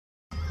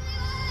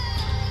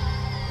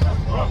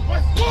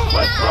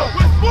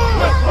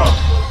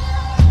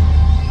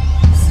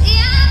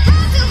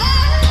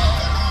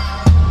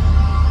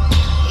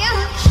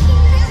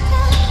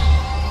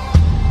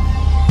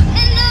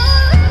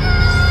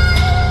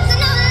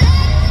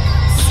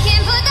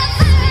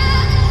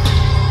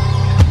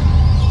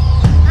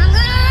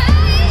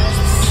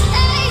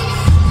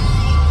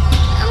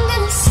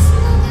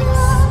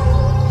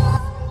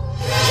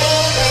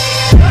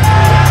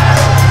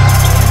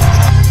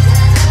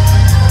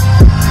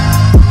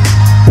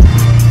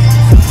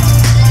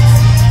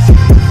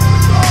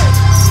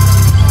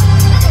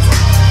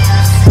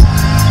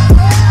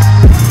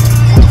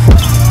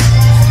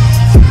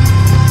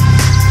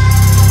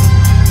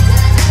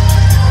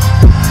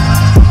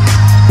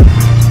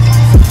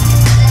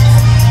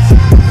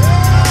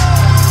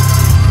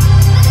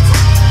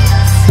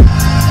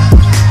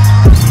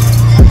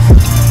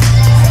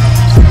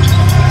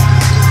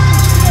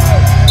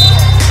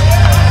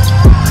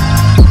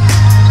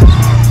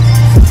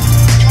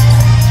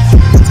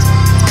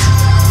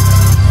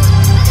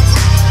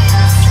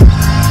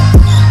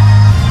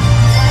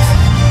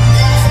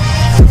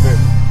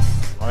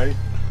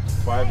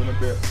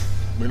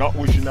We're not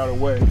wishing that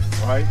away,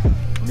 right?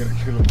 We're gonna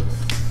kill them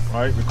with it,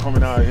 right? We're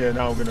coming out here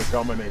now, we're gonna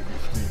dominate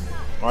this team,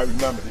 right?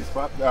 Remember, this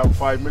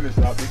 5 minutes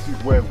now, this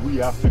is where we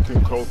have to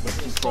control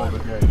the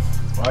game,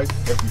 right?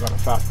 If we got a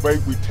fast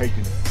break, we're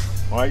taking it,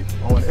 right?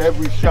 On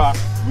every shot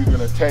we're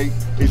gonna take,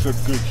 it's a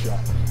good shot.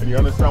 And you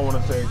understand what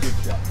I'm saying, good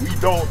shot. We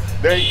got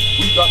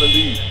the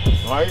lead,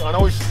 right? I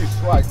know it's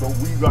right, but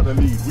we got the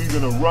lead. We're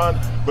gonna run,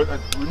 but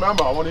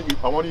remember, I want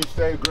you to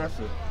stay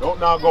aggressive. Don't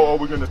now go, oh,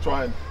 we're gonna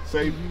try and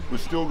save. We're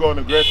still going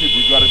aggressive.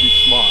 We gotta be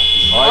smart.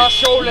 All right?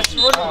 Let's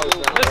run it.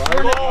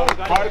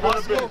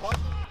 Let's run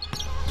it.